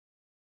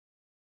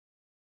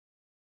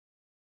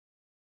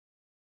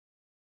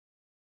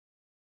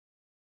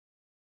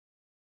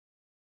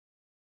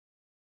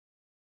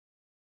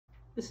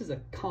This is a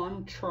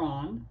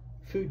Contron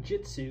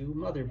Fujitsu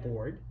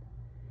motherboard.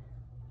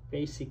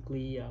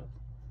 Basically,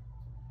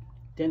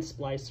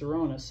 Dentsply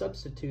Sirona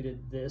substituted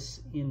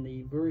this in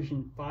the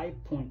version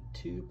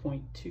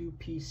 5.2.2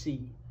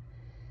 PC.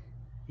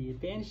 The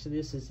advantage to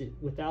this is that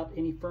without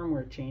any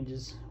firmware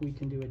changes, we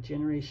can do a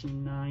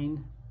Generation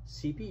 9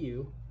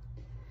 CPU.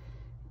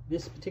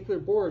 This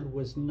particular board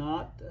was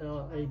not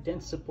a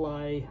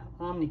Dentsply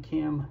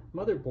Omnicam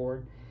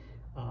motherboard,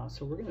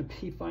 so we're going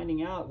to be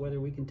finding out whether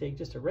we can take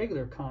just a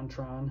regular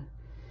Contron,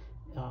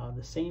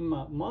 the same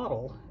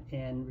model,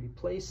 and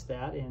replace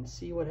that and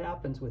see what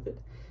happens with it.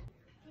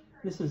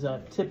 This is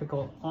a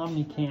typical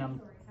Omnicam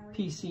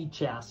PC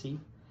chassis.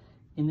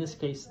 In this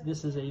case,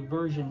 this is a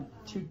version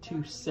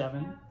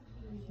 227.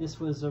 This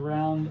was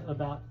around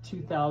about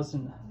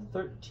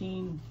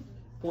 2013,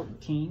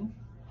 14.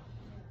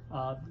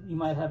 You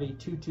might have a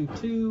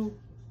 222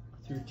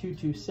 through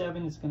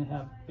 227. It's going to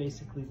have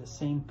basically the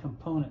same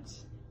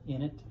components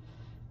in it.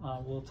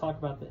 We'll talk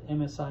about the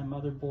MSI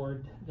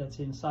motherboard that's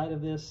inside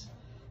of this.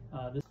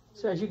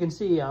 So as you can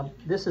see,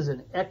 this is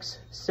an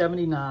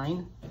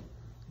X79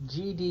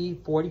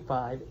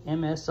 GD45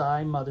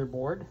 MSI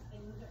motherboard.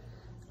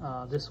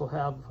 This will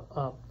have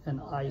an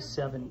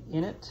i7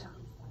 in it.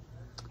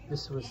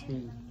 This was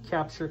the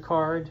capture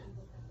card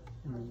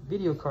and the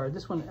video card.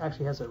 This one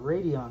actually has a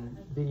Radeon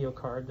video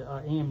card,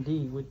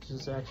 AMD, which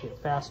is actually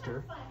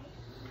faster.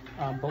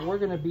 But we're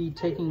going to be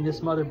taking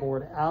this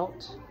motherboard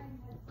out,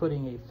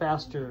 putting a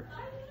faster,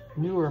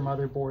 newer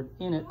motherboard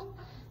in it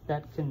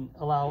that can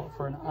allow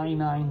for an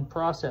i9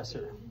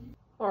 processor.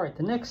 All right,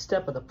 the next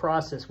step of the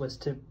process was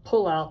to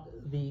pull out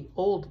the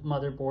old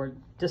motherboard,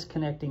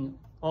 disconnecting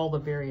all the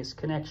various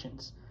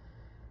connections.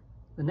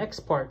 The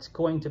next part's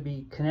going to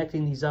be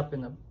connecting these up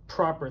in the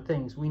proper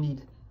things. We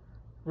need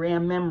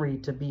RAM memory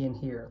to be in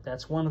here.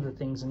 That's one of the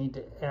things I need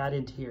to add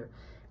into here.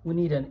 We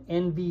need an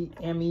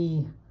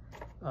NVMe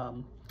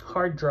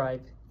hard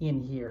drive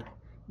in here.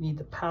 You need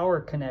the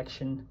power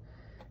connection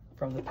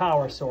from the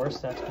power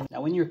source.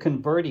 Now when you're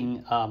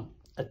converting a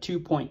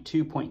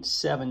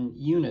 2.2.7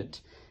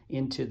 unit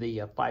into the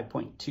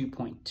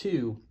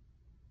 5.2.2,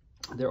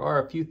 there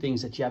are a few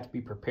things that you have to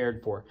be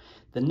prepared for.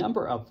 The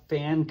number of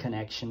fan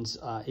connections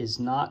is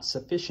not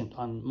sufficient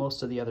on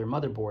most of the other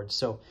motherboards.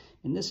 So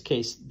in this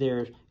case,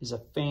 there is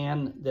a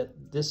fan that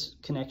this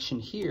connection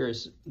here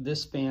is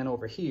this fan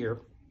over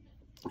here.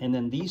 And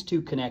then these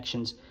two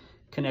connections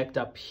connect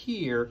up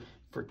here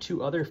for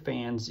two other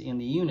fans in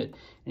the unit.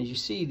 And as you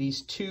see,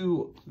 these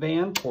two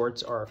fan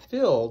ports are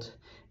filled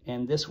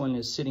and this one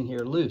is sitting here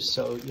loose.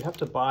 So you have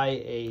to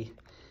buy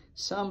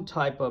some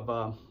type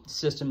of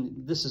system.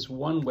 This is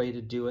one way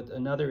to do it.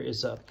 Another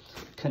is a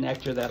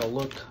connector that'll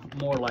look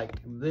more like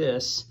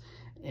this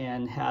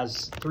and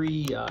has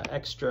three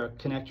extra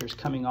connectors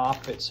coming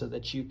off it so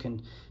that you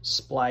can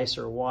splice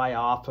or wire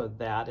off of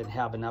that and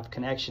have enough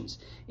connections.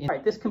 All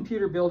right, this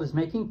computer build is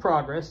making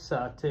progress.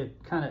 To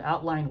kind of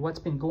outline what's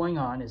been going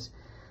on is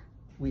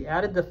we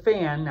added the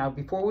fan. Now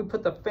before we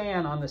put the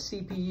fan on the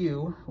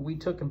CPU, we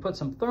took and put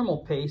some thermal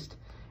paste,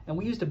 and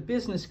we used a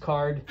business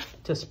card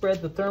to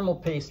spread the thermal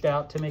paste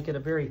out to make it a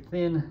very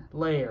thin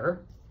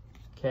layer,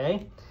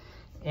 okay?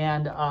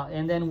 And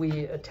then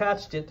we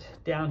attached it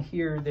down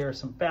here. There are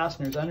some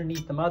fasteners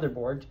underneath the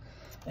motherboard,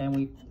 and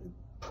we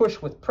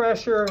push with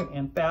pressure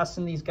and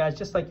fasten these guys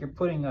just like you're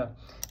putting a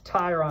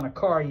tire on a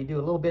car. You do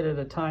a little bit at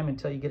a time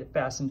until you get it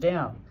fastened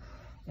down.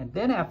 And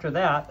then after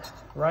that,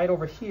 right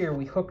over here,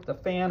 we hooked the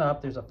fan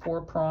up. There's a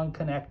 4-prong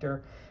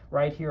connector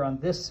right here on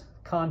this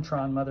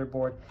Contron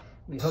motherboard.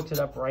 We hooked it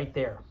up right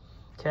there,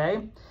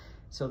 okay?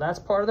 So that's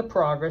part of the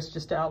progress.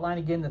 Just to outline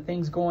again the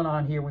things going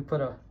on here, we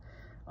put a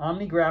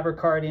Omni grabber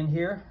card in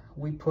here.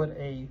 We put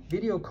a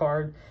video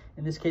card.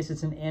 In this case,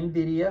 it's an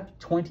nVidia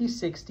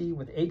 2060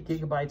 with 8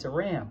 gigabytes of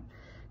RAM.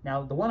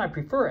 Now, the one I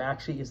prefer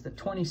actually is the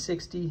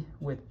 2060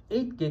 with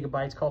 8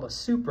 gigabytes called a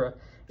Supra.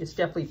 It's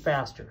definitely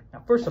faster.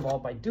 Now, first of all,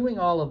 by doing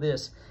all of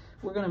this,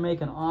 we're going to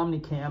make an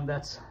Omnicam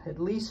that's at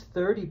least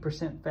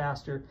 30%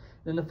 faster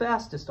than the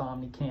fastest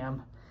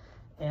Omnicam.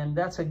 And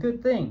that's a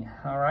good thing,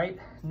 all right?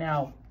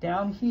 Now,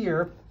 down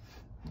here,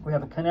 we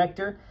have a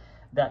connector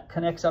that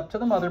connects up to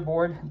the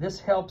motherboard. This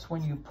helps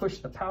when you push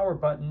the power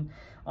button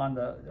on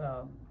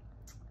the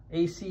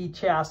AC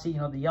chassis, you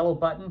know, the yellow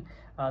button.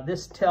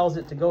 This tells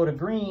it to go to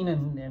green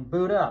and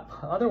boot up.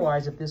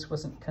 Otherwise, if this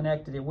wasn't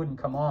connected, it wouldn't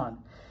come on.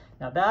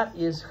 Now, that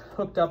is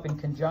hooked up in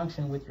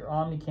conjunction with your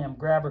Omnicam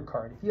grabber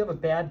card. If you have a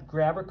bad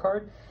grabber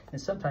card,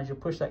 and sometimes you'll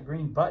push that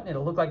green button,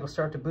 it'll look like it'll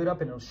start to boot up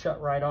and it'll shut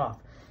right off.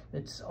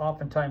 It's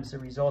oftentimes the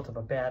result of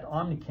a bad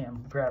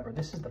Omnicam grabber.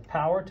 This is the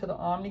power to the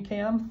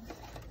Omnicam.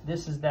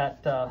 This is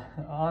that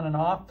on and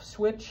off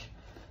switch.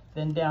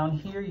 Then down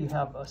here you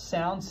have a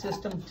sound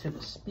system to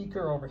the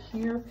speaker over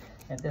here,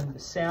 and then the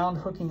sound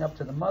hooking up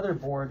to the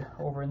motherboard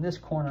over in this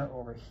corner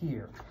over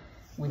here.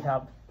 We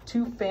have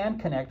 2 fan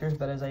connectors,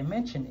 but as I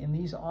mentioned, in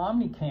these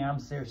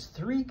Omnicams, there's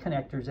 3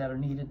 connectors that are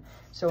needed.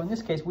 So in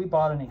this case, we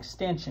bought an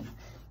extension.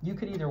 You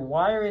could either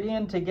wire it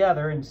in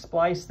together and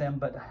splice them,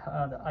 but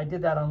I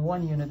did that on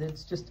one unit.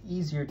 It's just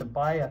easier to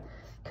buy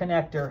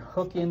connector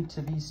hook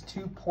into these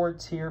two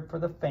ports here for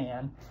the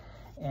fan,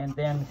 and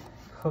then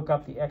hook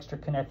up the extra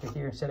connector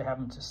here instead of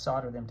having to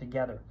solder them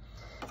together.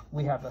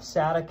 We have the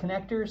SATA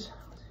connectors.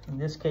 In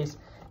this case,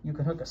 you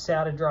can hook a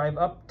SATA drive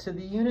up to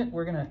the unit.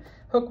 We're going to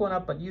hook one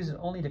up but use it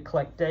only to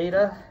collect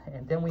data.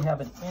 And then we have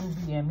an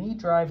NVMe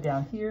drive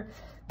down here.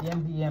 The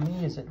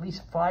NVMe is at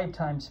least 5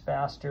 times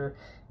faster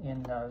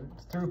in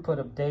throughput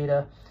of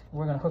data.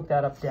 We're going to hook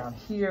that up down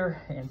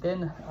here. And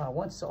then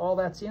once all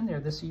that's in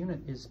there, this unit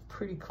is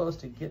pretty close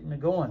to getting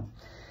it going.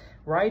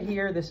 Right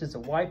here, this is a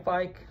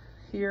Wi-Fi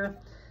here,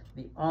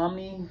 the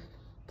Omni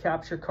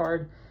capture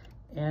card,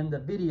 and the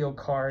video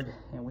card.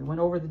 And we went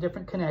over the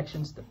different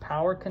connections. The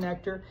power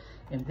connector.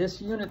 In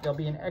this unit, there'll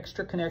be an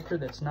extra connector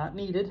that's not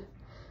needed.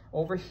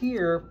 Over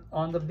here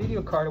on the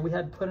video card, we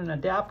had to put an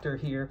adapter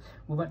here.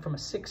 We went from a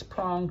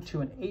 6-prong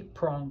to an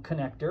 8-prong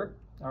connector,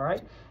 all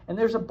right? And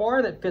there's a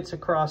bar that fits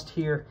across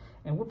here,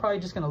 and we're probably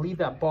just gonna leave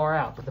that bar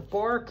out, but the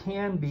bar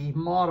can be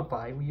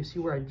modified. You see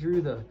where I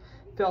drew the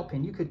felt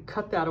pin? You could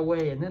cut that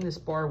away, and then this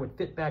bar would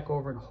fit back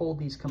over and hold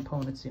these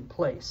components in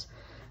place.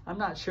 I'm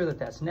not sure that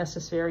that's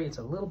necessary. It's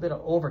a little bit of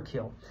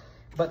overkill.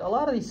 But a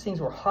lot of these things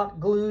were hot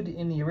glued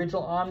in the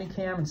original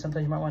Omnicam, and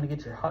sometimes you might want to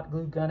get your hot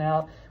glue gun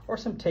out or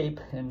some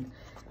tape and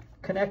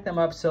connect them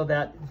up so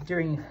that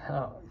during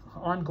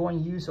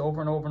ongoing use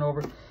over and over and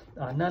over,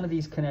 none of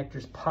these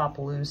connectors pop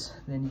loose.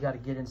 Then you got to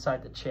get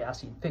inside the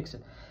chassis and fix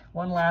it.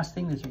 One last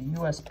thing, there's a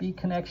USB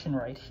connection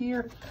right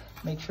here.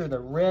 Make sure the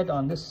red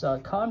on this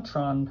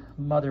Contron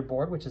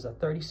motherboard, which is a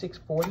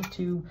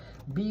 3642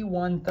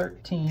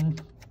 B113,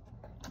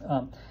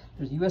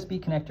 there's a USB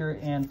connector,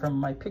 and from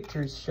my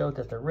pictures showed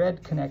that the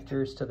red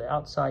connector is to the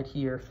outside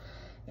here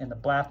and the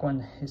black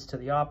one is to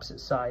the opposite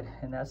side,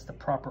 and that's the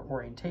proper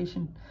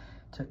orientation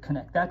to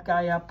connect that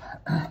guy up.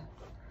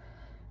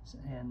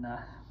 And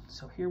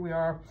so here we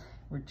are.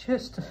 We're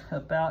just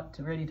about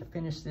ready to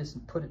finish this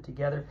and put it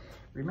together.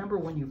 Remember,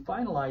 when you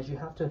finalize, you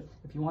have to,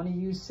 if you want to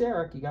use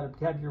Cerec, you got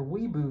to have your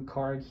Weeboo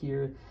card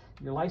here,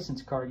 your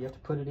license card, you have to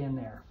put it in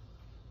there.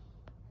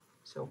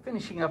 So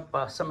finishing up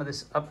some of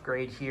this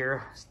upgrade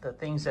here, the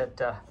things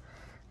that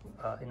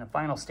in the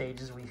final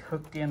stages, we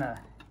hooked in a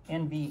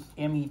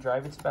NVMe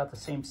drive. It's about the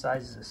same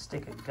size as a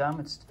stick of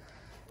gum. It's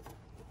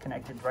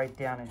connected right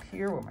down in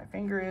here where my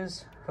finger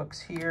is,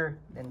 hooks here,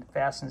 then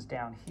fastens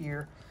down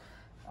here.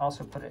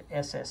 Also put an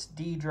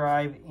SSD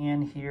drive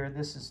in here.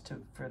 This is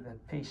for the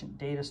patient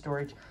data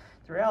storage.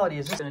 The reality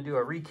is, this is going to do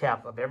a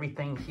recap of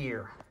everything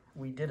here.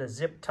 We did a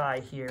zip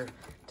tie here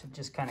to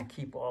just kind of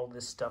keep all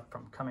this stuff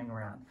from coming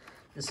around.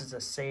 This is a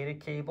SATA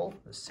cable.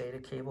 The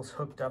SATA cable's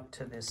hooked up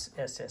to this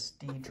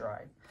SSD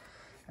drive.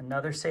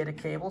 Another SATA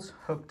cable's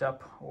hooked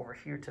up over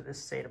here to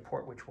this SATA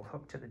port, which will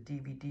hook to the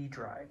DVD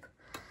drive.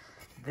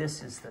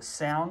 This is the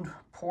sound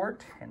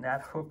port, and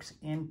that hooks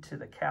into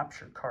the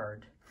capture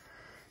card.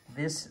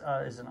 This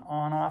is an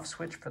on-off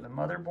switch for the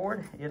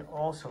motherboard. It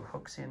also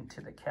hooks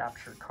into the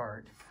capture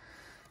card.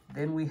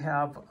 Then we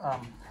have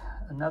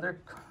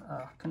another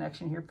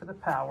connection here for the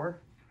power.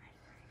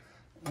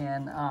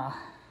 And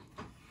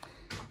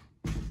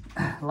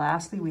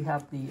lastly, we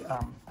have the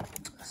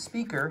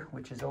speaker,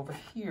 which is over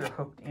here,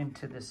 hooked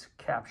into this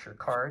capture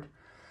card.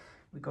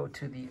 We go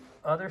to the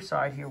other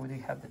side here where we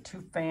have the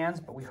 2 fans,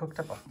 but we hooked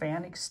up a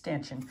fan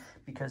extension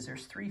because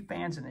there's 3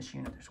 fans in this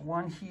unit. There's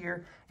 1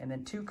 here, and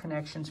then 2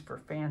 connections for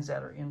fans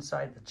that are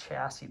inside the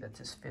chassis that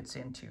this fits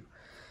into.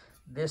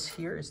 This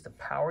here is the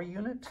power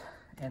unit,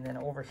 and then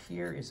over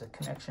here is a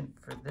connection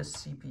for this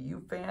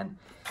CPU fan.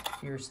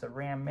 Here's the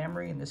RAM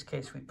memory. In this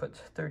case, we put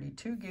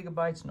 32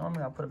 gigabytes.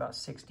 Normally I'll put about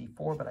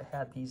 64, but I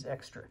had these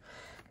extra.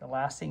 The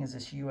last thing is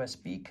this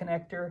USB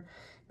connector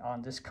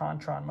on this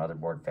Contron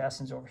motherboard.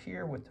 Fastens over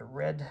here with the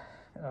red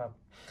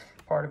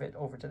part of it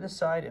over to this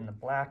side and the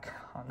black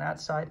on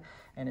that side.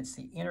 And it's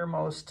the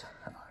innermost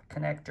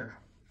connector.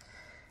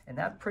 And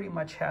that pretty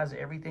much has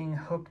everything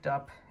hooked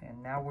up.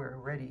 And now we're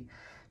ready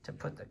to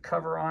put the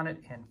cover on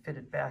it and fit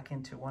it back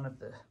into one of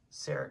the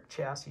Cerec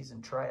chassis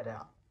and try it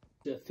out.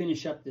 To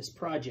finish up this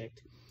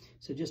project,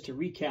 so just to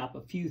recap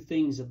a few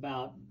things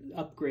about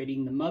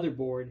upgrading the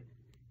motherboard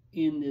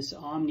in this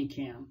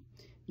Omnicam.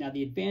 Now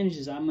the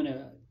advantages I'm going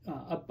to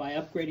by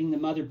upgrading the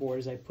motherboard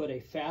is I put a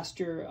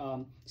faster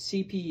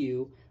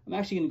CPU. I'm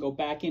actually going to go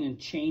back in and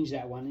change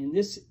that one. In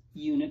this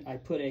unit, I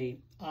put a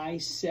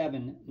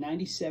i7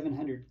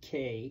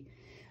 9700K.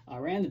 I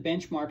ran the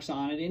benchmarks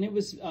on it, and it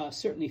was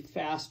certainly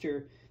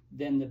faster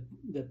than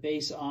the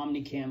base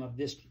Omnicam of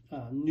this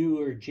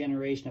newer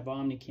generation of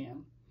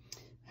Omnicam.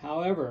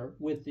 However,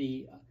 with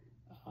the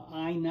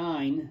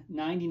i9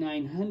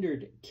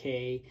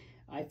 9900K,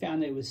 I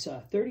found that it was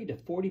 30 to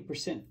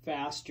 40%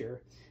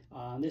 faster.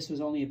 This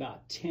was only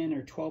about 10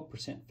 or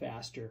 12%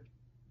 faster.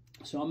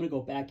 So I'm going to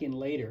go back in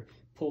later,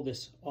 pull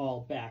this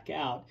all back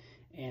out,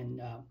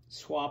 and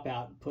swap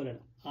out, put an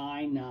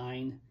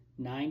i9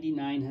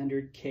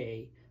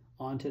 9900K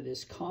onto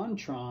this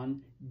Contron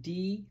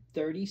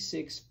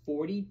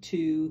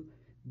D3642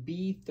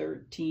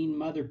 B13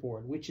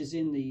 motherboard, which is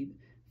in the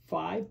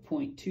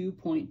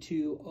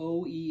 5.2.2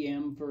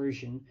 OEM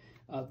version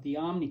of the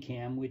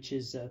Omnicam, which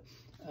is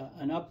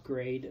an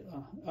upgraded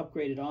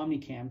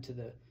Omnicam to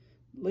the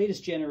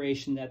latest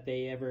generation that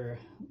they ever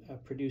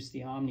produced,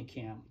 the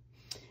Omnicam.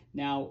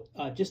 Now,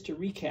 just to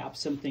recap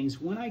some things,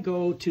 when I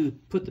go to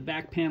put the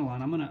back panel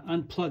on, I'm going to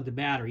unplug the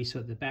battery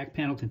so the back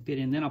panel can fit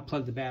in, then I'll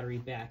plug the battery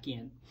back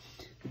in,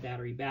 the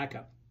battery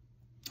backup.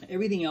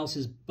 Everything else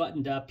is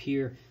buttoned up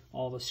here,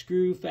 all the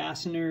screw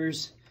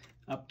fasteners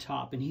up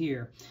top and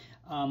here.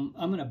 I'm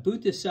going to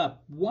boot this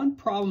up. One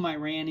problem I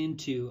ran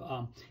into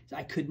is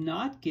I could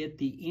not get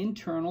the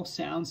internal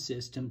sound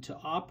system to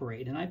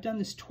operate, and I've done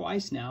this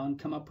twice now and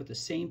come up with the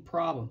same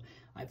problem.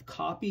 I've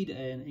copied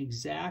an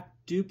exact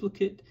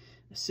duplicate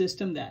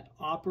system that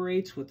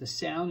operates with the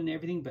sound and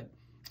everything, but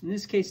in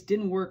this case it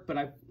didn't work, but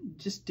I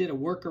just did a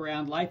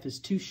workaround. Life is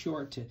too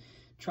short to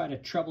try to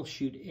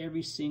troubleshoot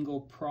every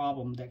single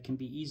problem that can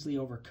be easily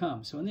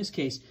overcome. So in this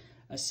case,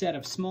 a set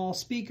of small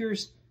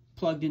speakers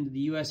plugged into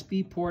the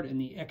USB port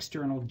and the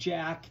external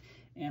jack,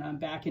 and I'm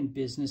back in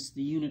business.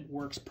 The unit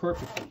works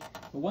perfectly.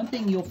 But one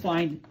thing you'll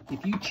find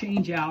if you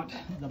change out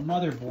the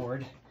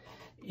motherboard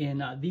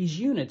in these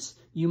units,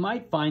 you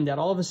might find that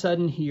all of a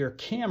sudden your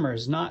camera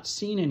is not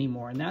seen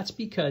anymore, and that's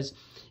because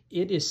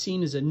it is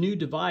seen as a new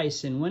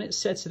device, and when it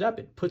sets it up,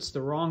 it puts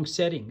the wrong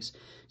settings.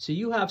 So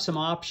you have some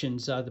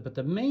options, but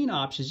the main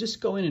option is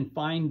just go in and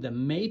find the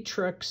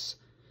Matrox,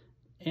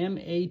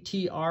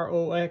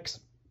 M-A-T-R-O-X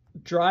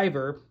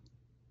driver,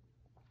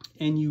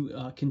 and you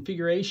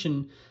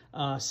configuration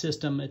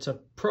system. It's a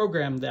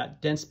program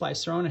that Densify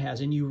Sirona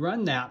has, and you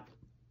run that,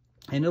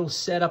 and it'll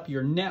set up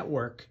your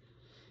network,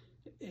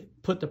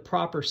 put the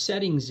proper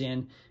settings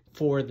in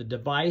for the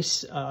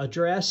device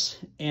address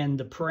and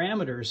the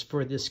parameters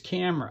for this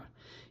camera.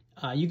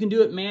 You can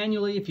do it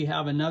manually. If you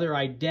have another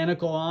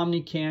identical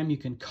Omnicam, you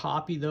can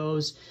copy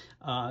those.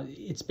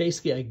 It's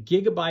basically a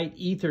gigabyte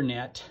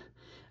Ethernet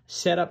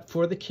set up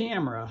for the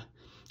camera,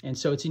 and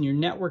so it's in your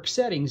network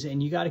settings,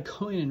 and you got to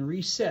go in and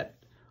reset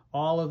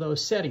all of those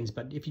settings.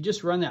 But if you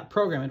just run that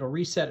program, it'll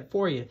reset it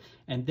for you,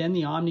 and then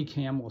the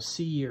Omnicam will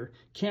see your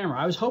camera.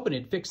 I was hoping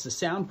it'd fix the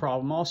sound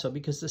problem also,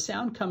 because the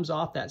sound comes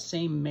off that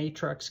same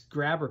Matrox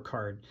grabber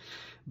card,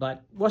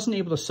 but wasn't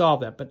able to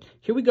solve that. But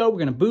here we go. We're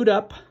going to boot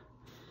up.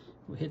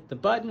 We hit the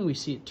button. We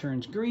see it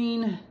turns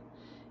green.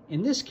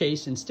 In this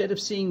case, instead of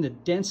seeing the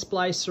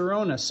Densify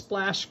Sirona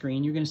splash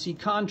screen, you're going to see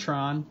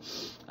Contron,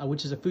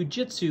 which is a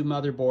Fujitsu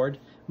motherboard.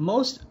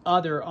 Most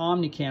other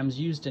Omnicams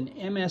used an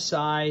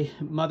MSI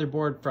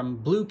motherboard from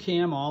Blue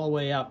Cam all the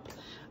way up,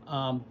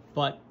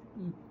 but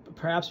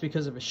perhaps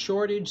because of a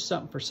shortage,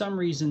 for some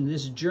reason,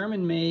 this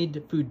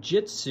German-made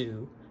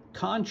Fujitsu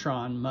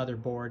Contron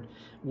motherboard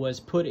was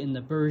put in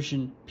the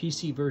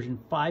PC version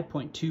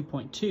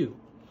 5.2.2.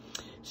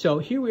 So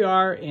here we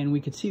are, and we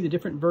can see the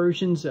different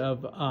versions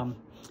of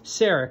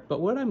Cerec,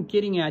 but what I'm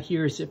getting at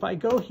here is if I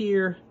go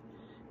here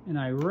and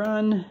I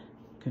run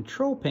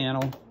Control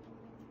Panel,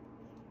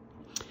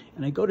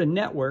 and I go to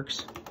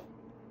Networks,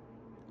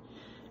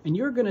 and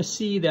you're going to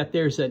see that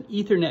there's an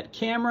Ethernet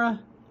camera,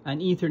 an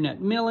Ethernet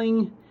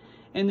milling,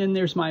 and then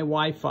there's my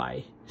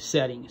Wi-Fi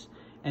settings.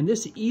 And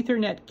this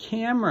Ethernet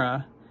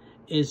camera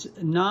is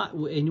not,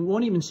 and you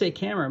won't even say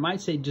camera, it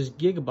might say just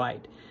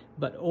gigabyte.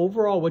 But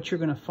overall, what you're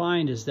going to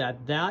find is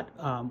that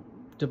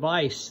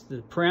device, the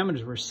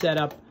parameters were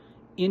set up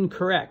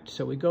incorrect.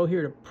 So we go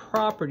here to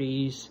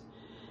Properties,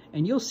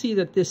 and you'll see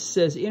that this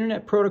says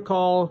Internet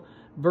Protocol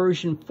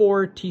version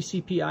 4,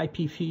 TCP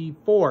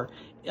IP4.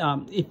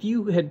 If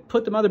you had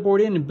put the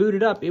motherboard in and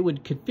booted up, it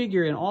would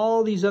configure, and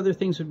all these other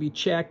things would be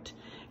checked,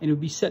 and it would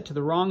be set to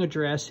the wrong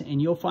address.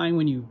 And you'll find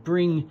when you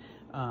bring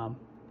the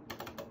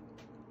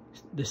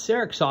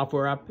Cerec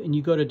software up and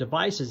you go to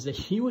Devices,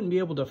 that you wouldn't be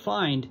able to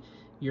find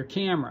your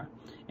camera,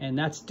 and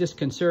that's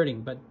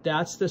disconcerting. But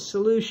that's the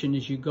solution,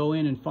 is you go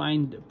in and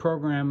find a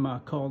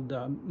program called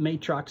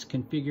Matrox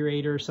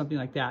Configurator or something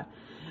like that.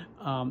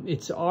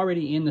 It's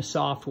already in the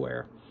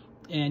software,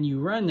 and you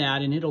run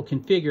that and it'll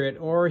configure it,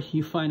 or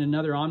you find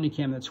another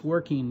Omnicam that's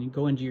working and you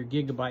go into your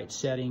gigabyte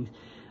settings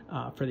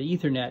for the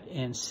Ethernet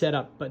and set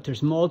up, but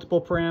there's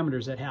multiple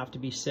parameters that have to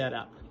be set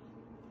up.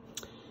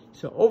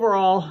 So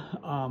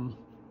overall,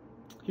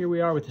 here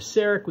we are with the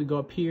Cerec. We go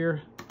up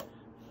here,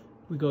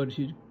 we go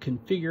to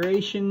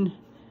configuration,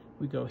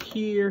 we go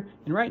here,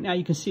 and right now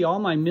you can see all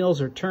my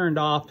mills are turned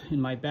off in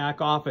my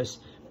back office,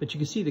 but you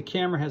can see the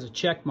camera has a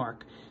check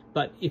mark.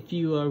 But if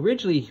you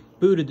originally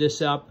booted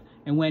this up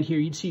and went here,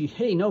 you'd see,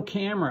 hey, no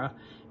camera,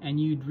 and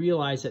you'd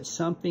realize that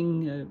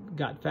something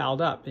got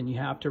fouled up and you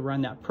have to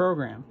run that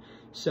program.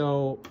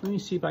 So let me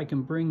see if I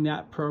can bring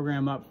that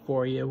program up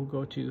for you. We'll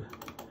go to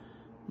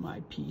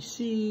my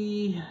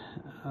PC,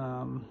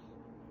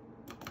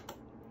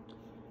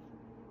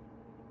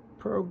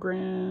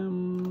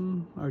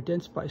 program, or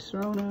Densify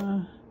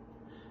Sirona,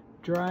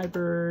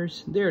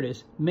 drivers, there it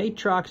is,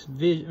 Matrox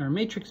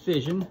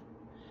Vision.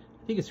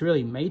 I think it's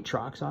really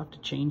Matrox, I'll have to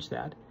change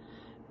that.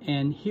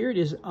 And here it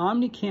is,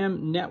 Omnicam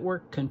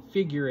Network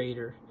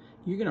Configurator.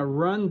 You're gonna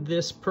run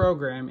this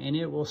program and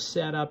it will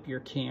set up your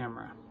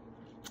camera.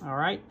 All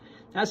right,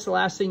 that's the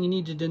last thing you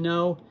needed to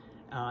know.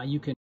 You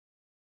can